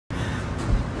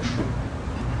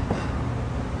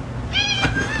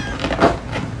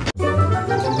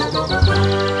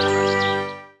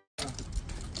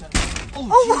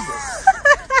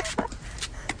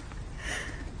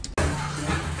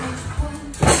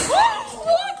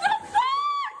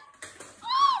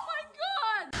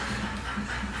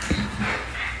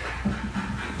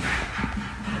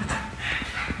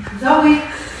Zoe.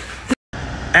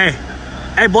 Hey,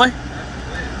 hey boy,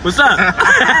 what's up?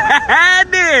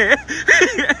 Andy.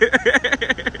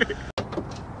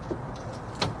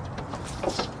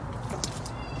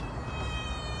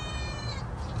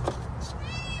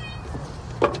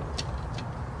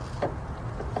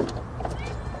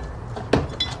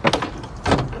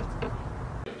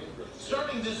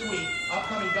 Starting this week,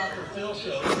 upcoming Dr. Phil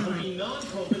shows will be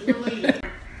non-COVID related.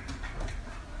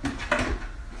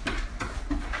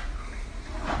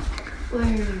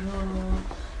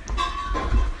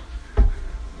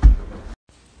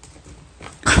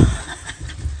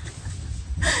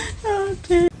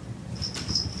 Okay.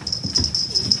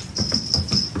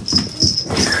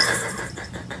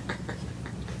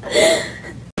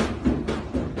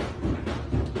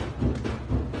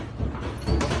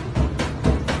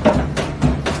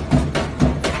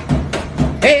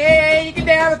 Hey, you get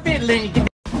down the fiddling. You get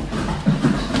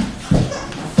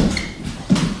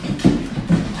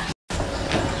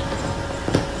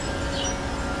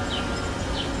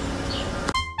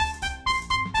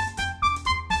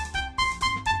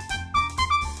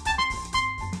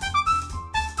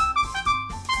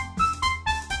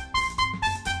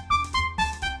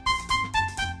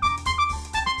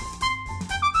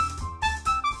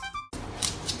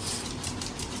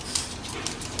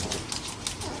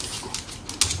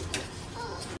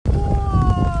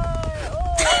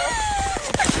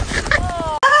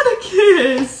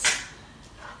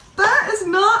That is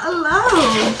not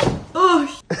allowed.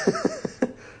 Oh.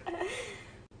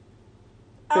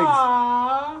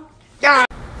 Aww. yeah.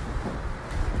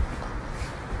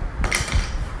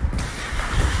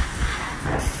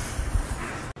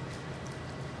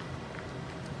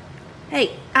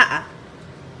 Hey,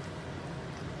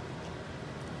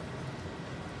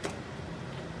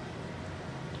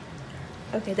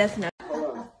 Okay, that's enough.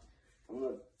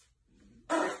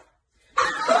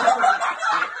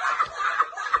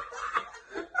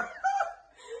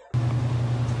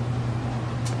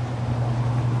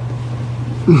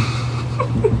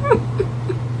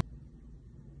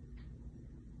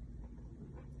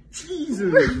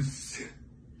 Jesus.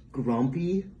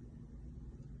 Grumpy.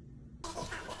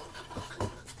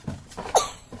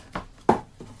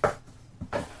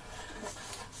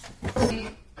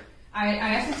 I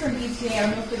asked him for an ETA. I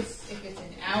don't know if it's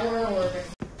an hour or if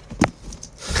it's...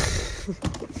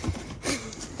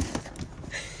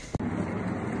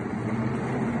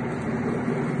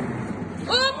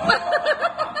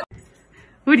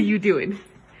 What are you doing?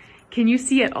 Can you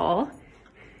see at all?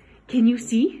 Can you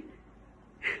see?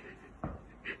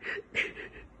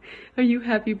 Are you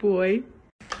happy, boy?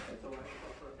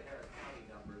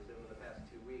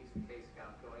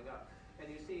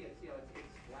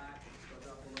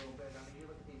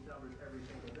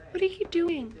 What are you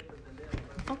doing?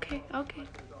 Okay, okay.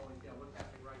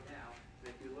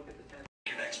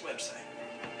 Your next website.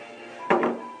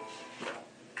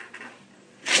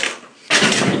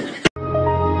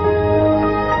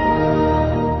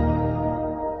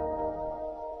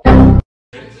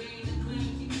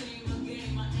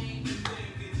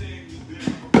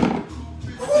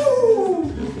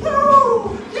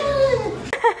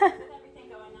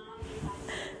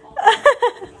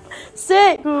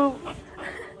 Sit.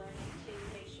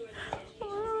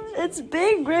 It's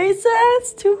big, Grace.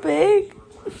 It's too big.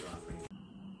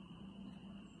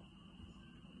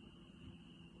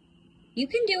 You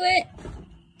can do it.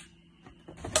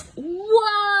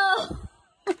 Whoa.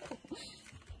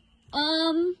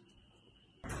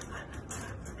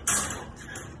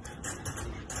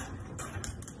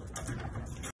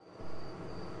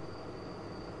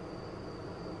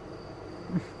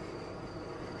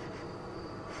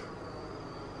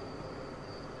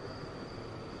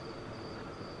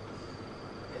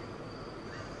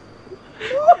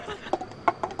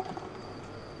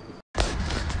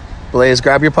 Blaze,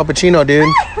 grab your puppuccino, dude.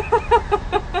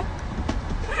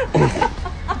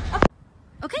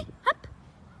 Okay, up.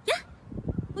 Yeah.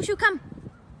 Wushu, come.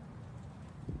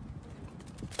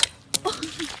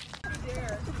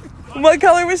 What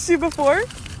color was she before?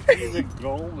 She's a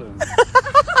golden.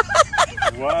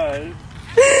 What?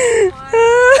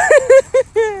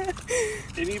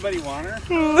 Anybody want her?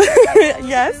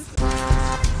 Yes.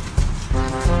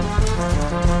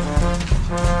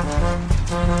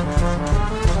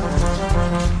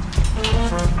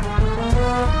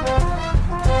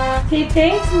 Hey,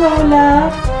 thanks,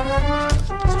 Lola.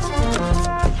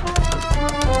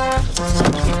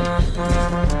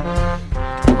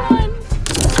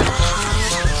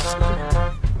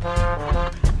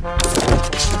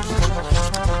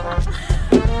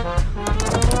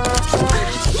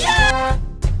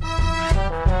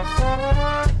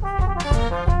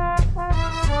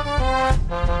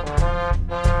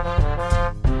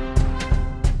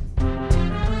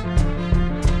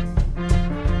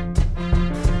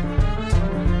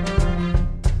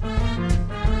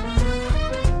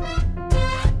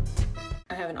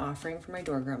 my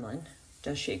door, Gremlin.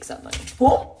 Does she accept money?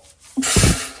 Whoa!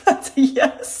 That's a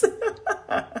yes.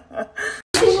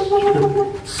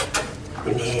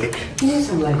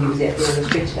 Yes, I'm glad you was out there on the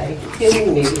street today.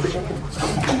 Filming me with the dog.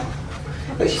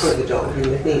 But she got the dog in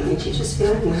the thing and she just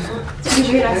filmed me. Because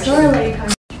you're next door, lady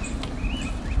comes.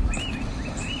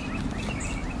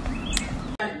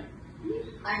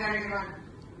 I got it wrong.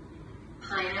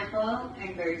 Pineapple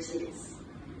and bird cheese.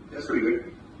 That's pretty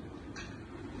good.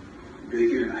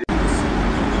 Bacon.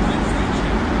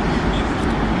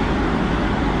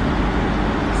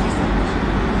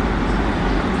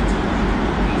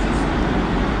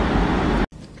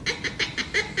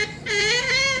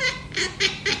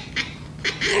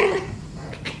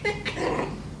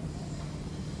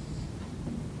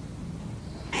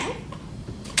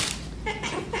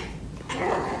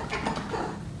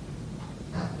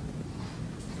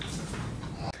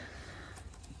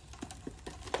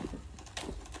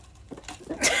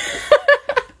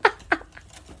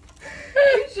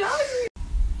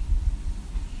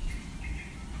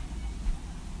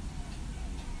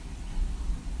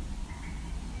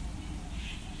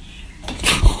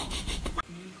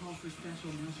 For special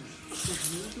measures.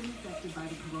 If you've been affected by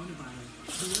the coronavirus,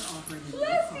 we are offering a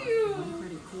low-cost,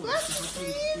 one-credit course to help you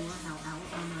explore how our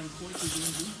online courses and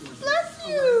resources. Bless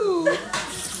you!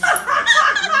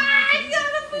 I got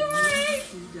a boy!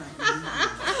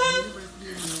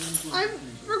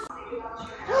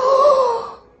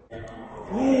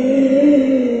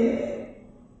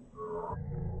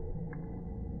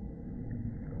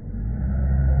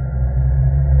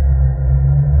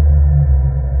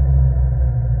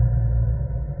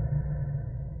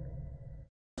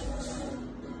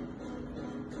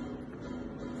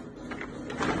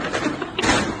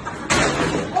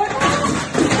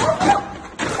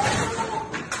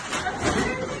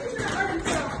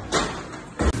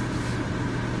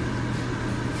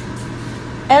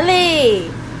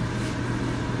 Ellie!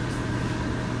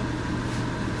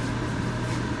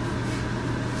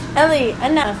 Ellie,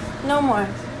 enough. No more.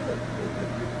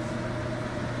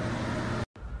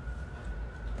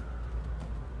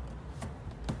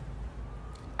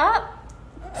 Up!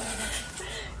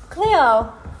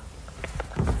 Cleo!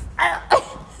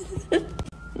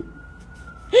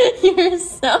 You're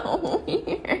so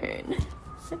weird.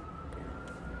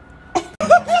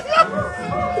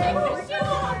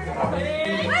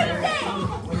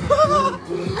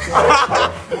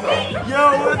 Yo,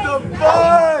 what the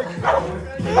fuck?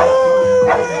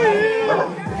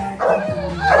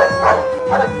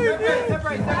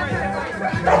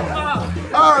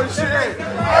 Oh shit!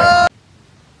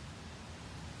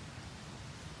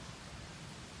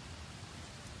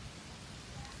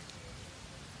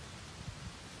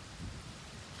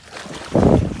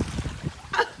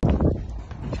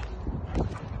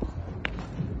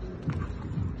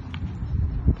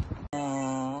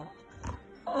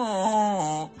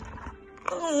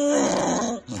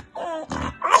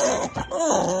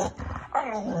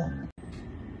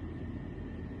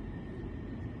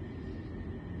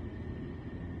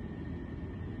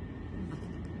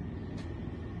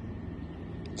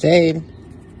 Jade.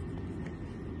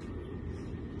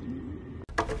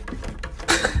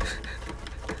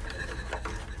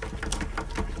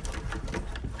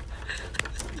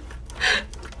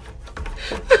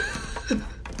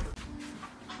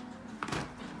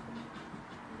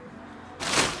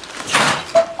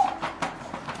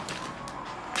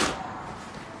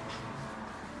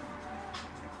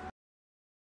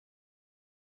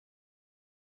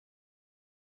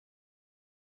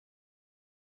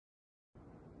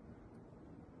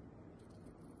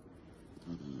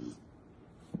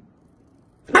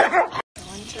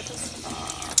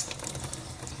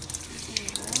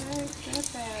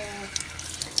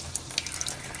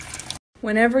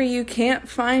 Whenever you can't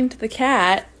find the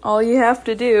cat, all you have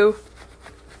to do...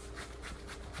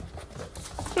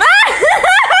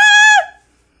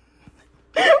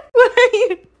 What are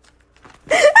you...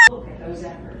 Look at those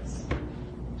efforts.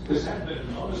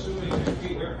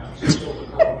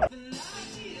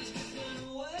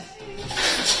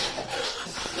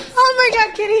 Oh my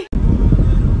god, kitty!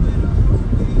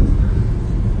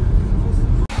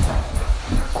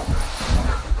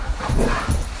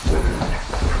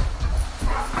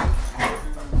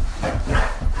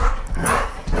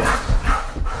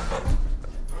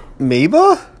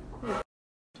 Mabel?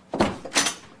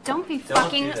 Don't be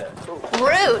fucking rude.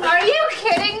 Are you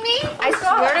kidding me? I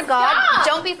swear to God, Stop.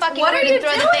 don't be fucking What rude are you and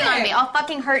throw the thing doing? on me. I'll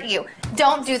fucking hurt you.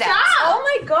 Don't do that. Stop. Oh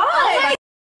my god.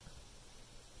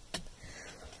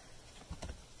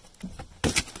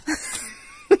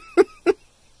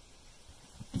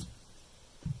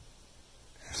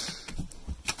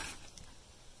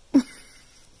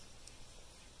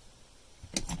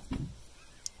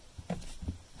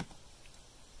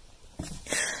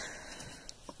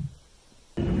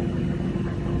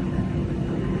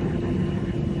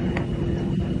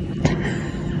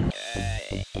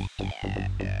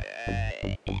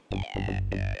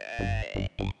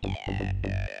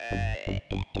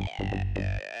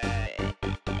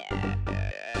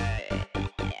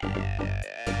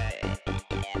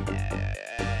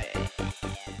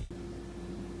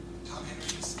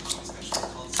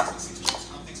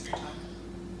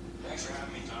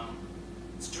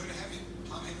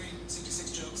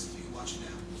 jokes if you can watch it now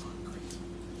on Green.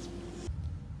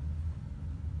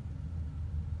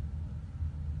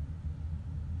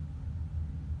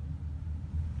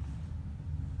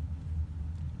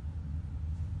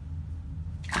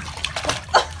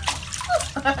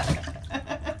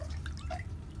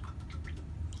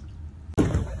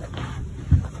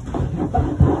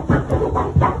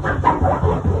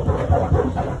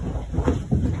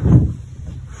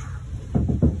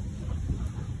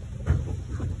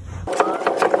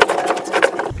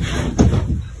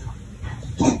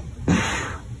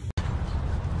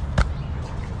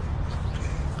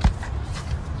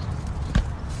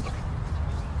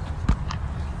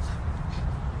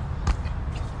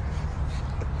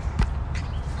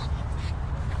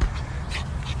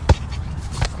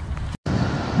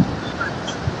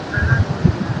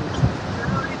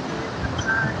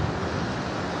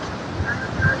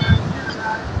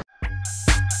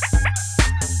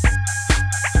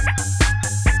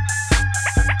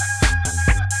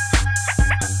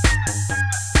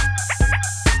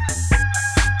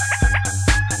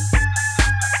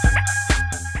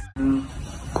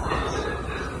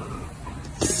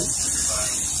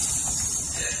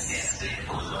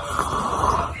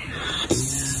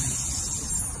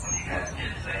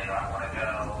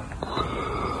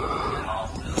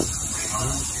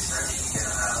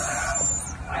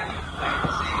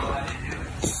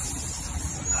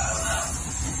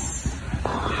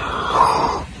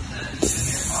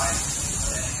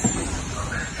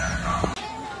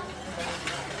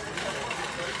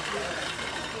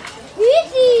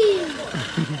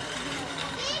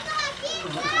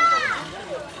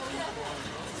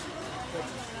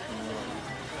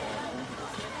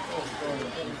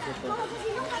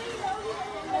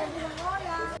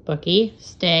 Bookie,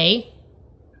 stay.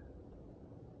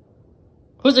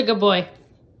 Who's a good boy?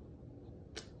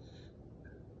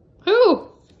 Who?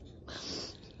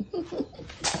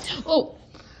 Oh.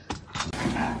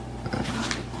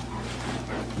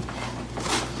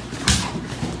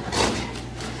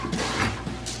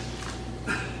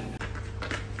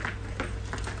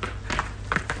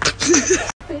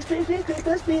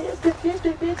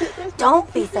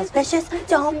 Don't be suspicious.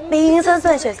 Don't be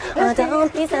suspicious. Oh,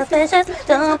 don't be suspicious.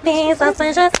 Don't be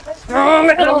suspicious.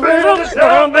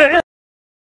 Don't be.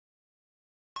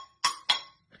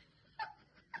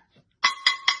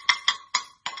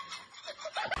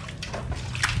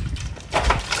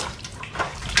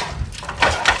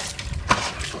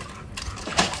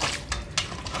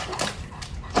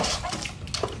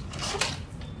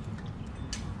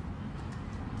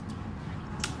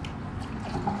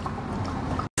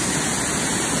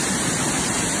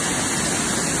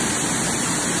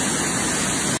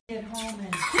 Get home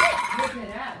and look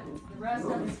it up. The rest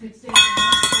of us could stay.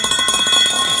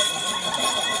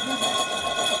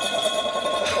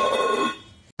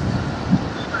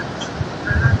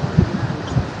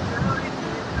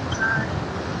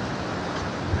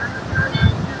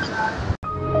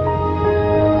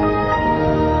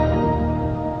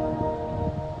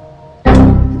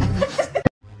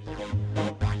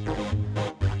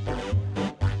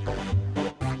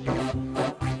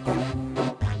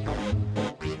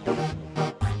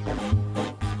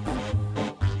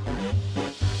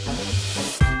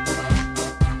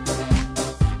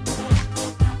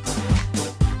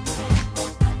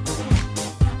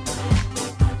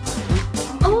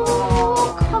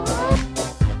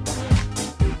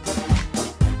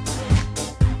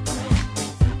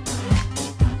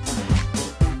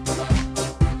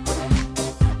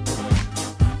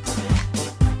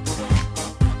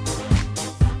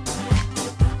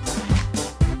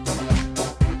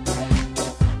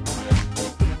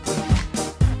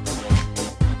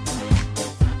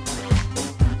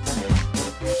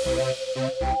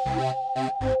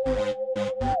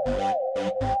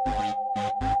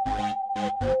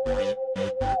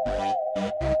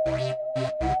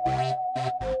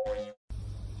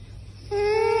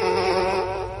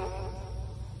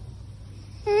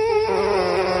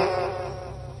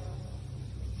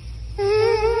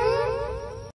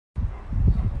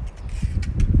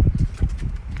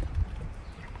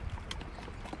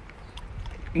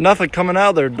 Nothing coming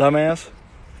out there, dumbass.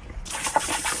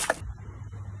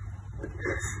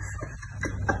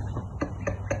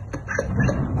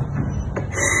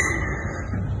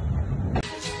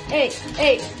 Hey,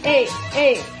 hey, hey,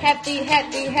 hey, happy,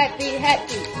 happy, happy,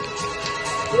 happy.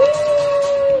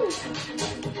 Woo!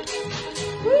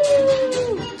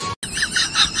 Woo!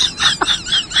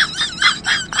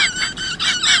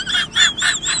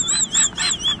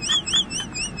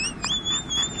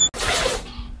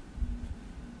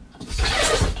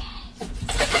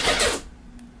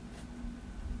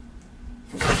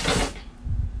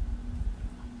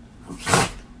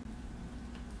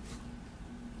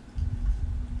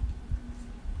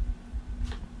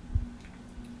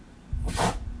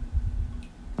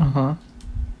 Uh-huh.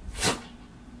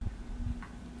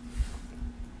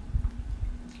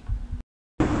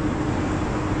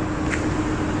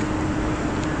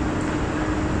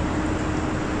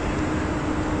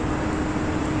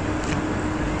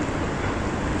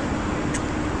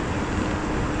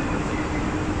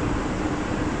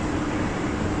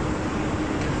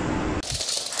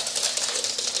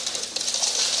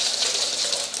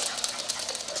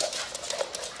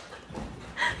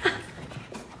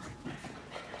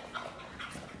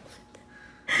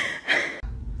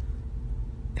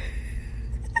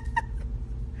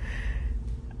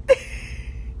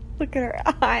 Look at her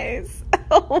eyes.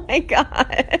 Oh my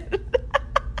god.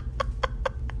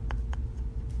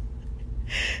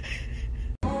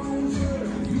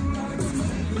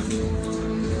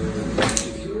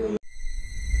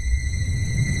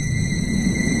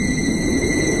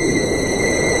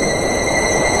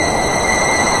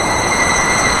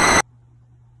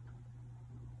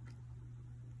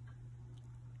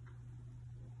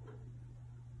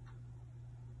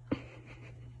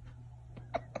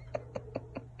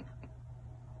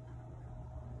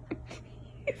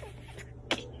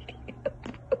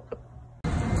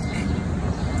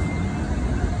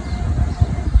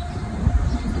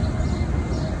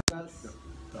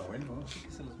 Está bueno, así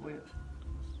que se los voy a...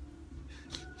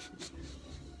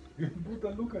 Puta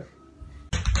Lucas.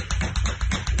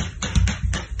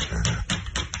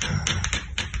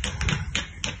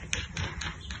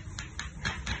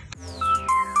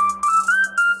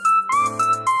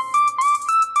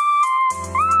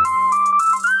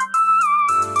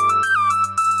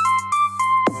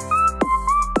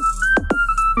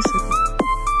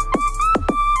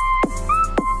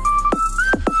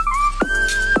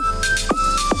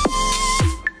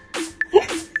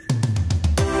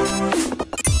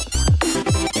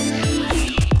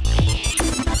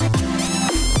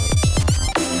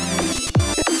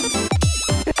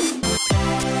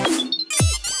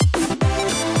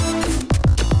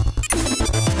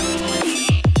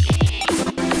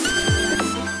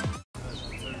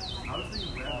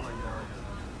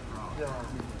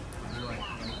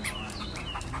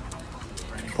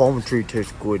 Palm tree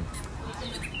tastes good.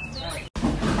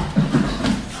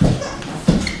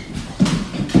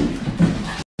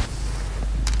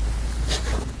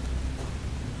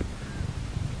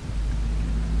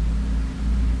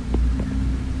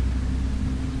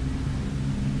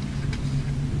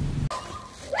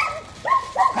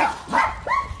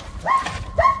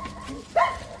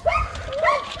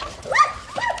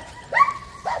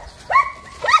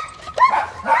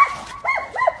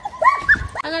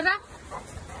 Agarra.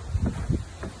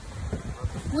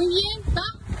 Muy bien, va.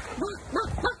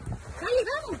 Dale,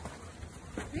 vamos.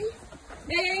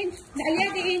 Dale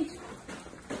adentro.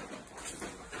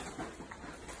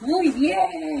 Muy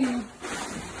bien.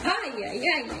 Ay, ay,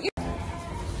 ay, ay.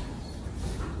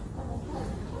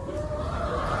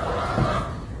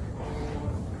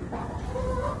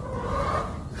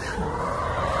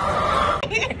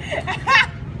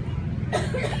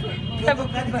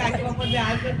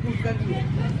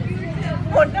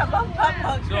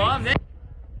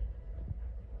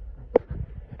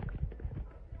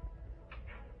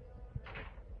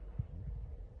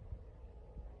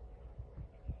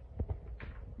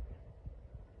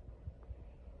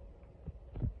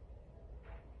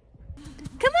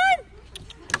 Come on!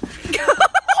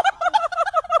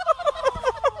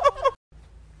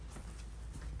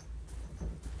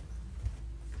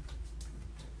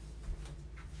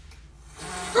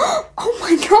 Oh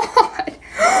my god!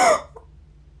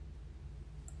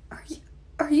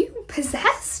 Are you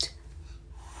possessed?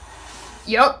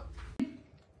 Yup.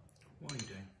 What are you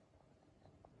doing?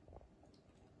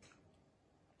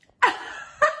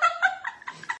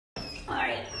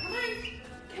 Alright,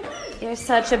 come on. You're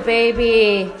such a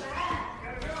baby.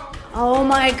 Oh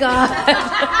my god.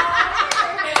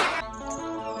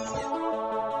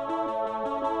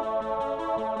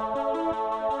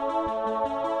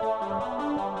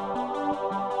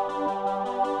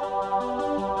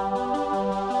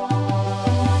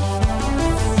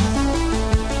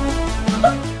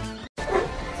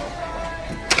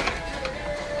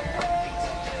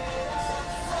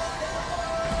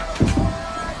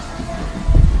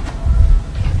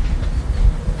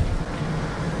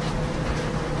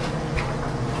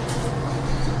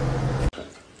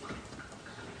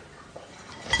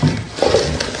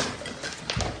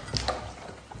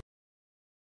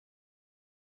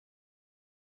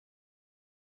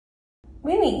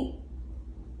 Winnie,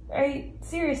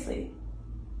 seriously,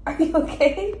 are you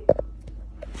okay?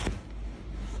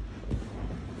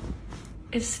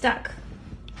 It's stuck.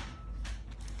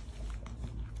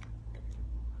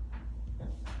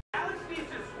 Alex needs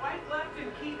his wife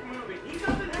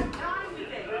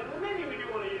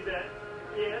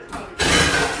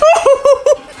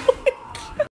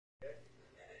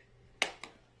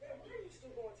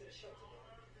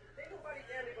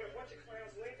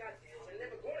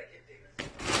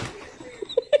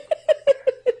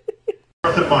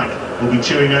Jonathan Mike will be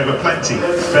chewing over plenty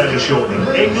fairly shortly.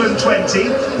 England 20,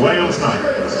 Wales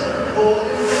 9.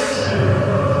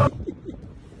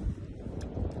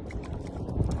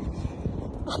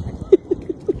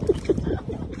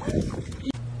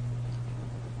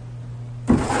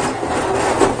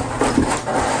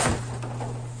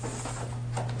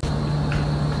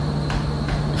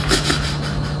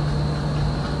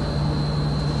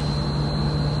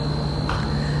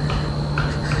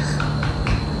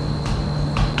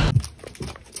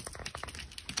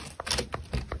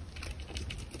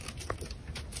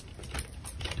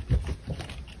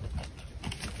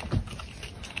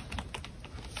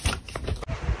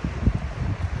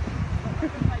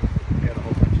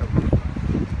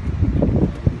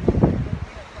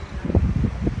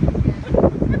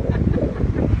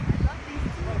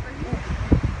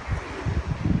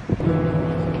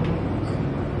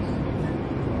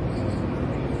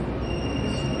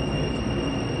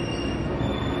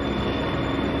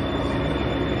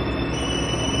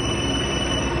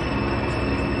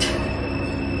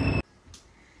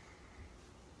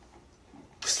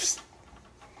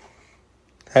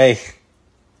 Hey.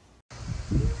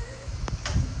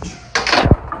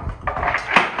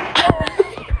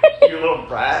 You little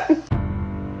brat.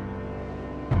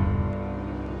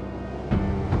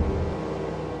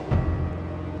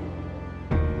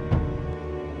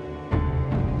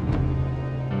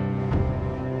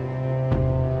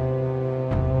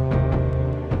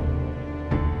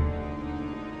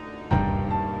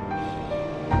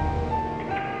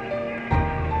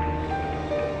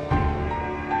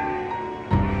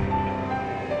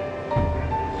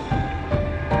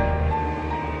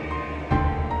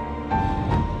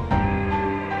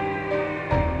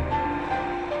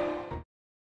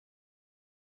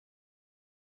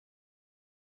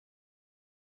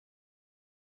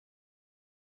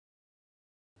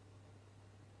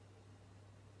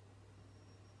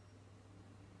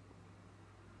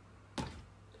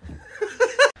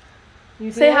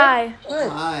 You say hi.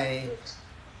 Hi.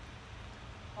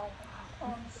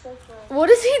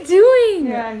 What is he doing?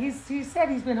 Yeah, he said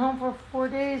he's been home for 4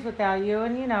 days without you,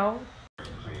 and you know.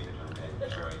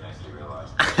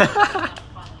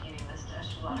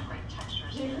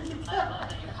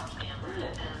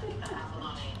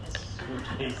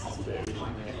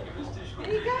 Where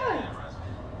are you going?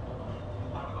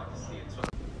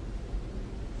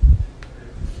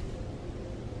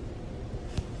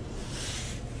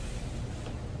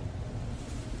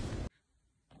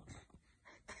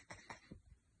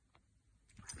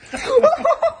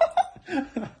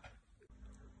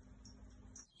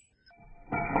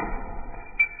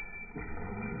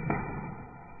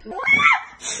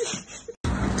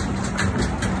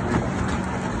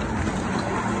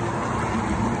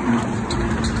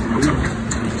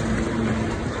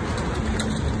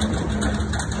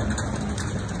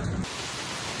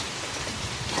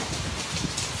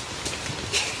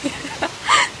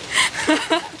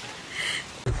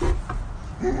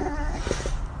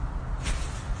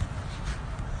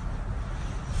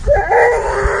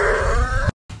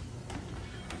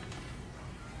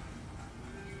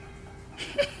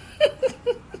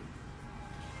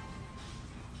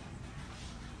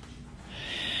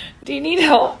 Do you need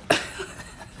help?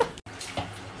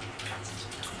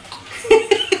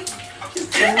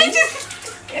 I just...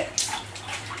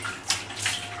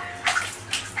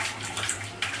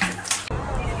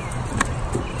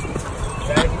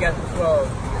 If you got the 12,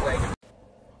 he's like...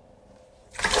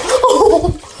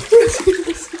 Oh!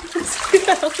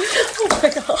 Oh my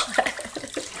god.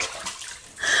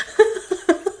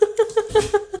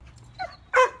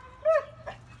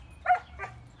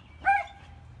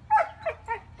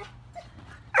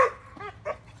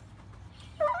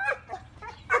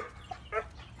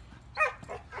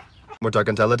 We're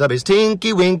talking Teletubbies,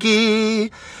 Tinky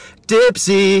Winky,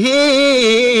 Dipsy,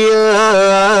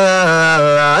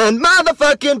 and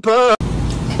motherfucking Pearl.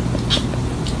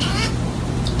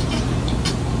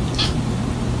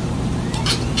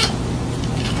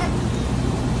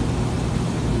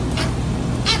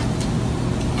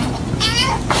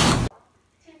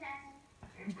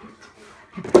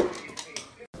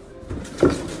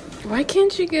 Why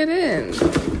can't you get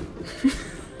in?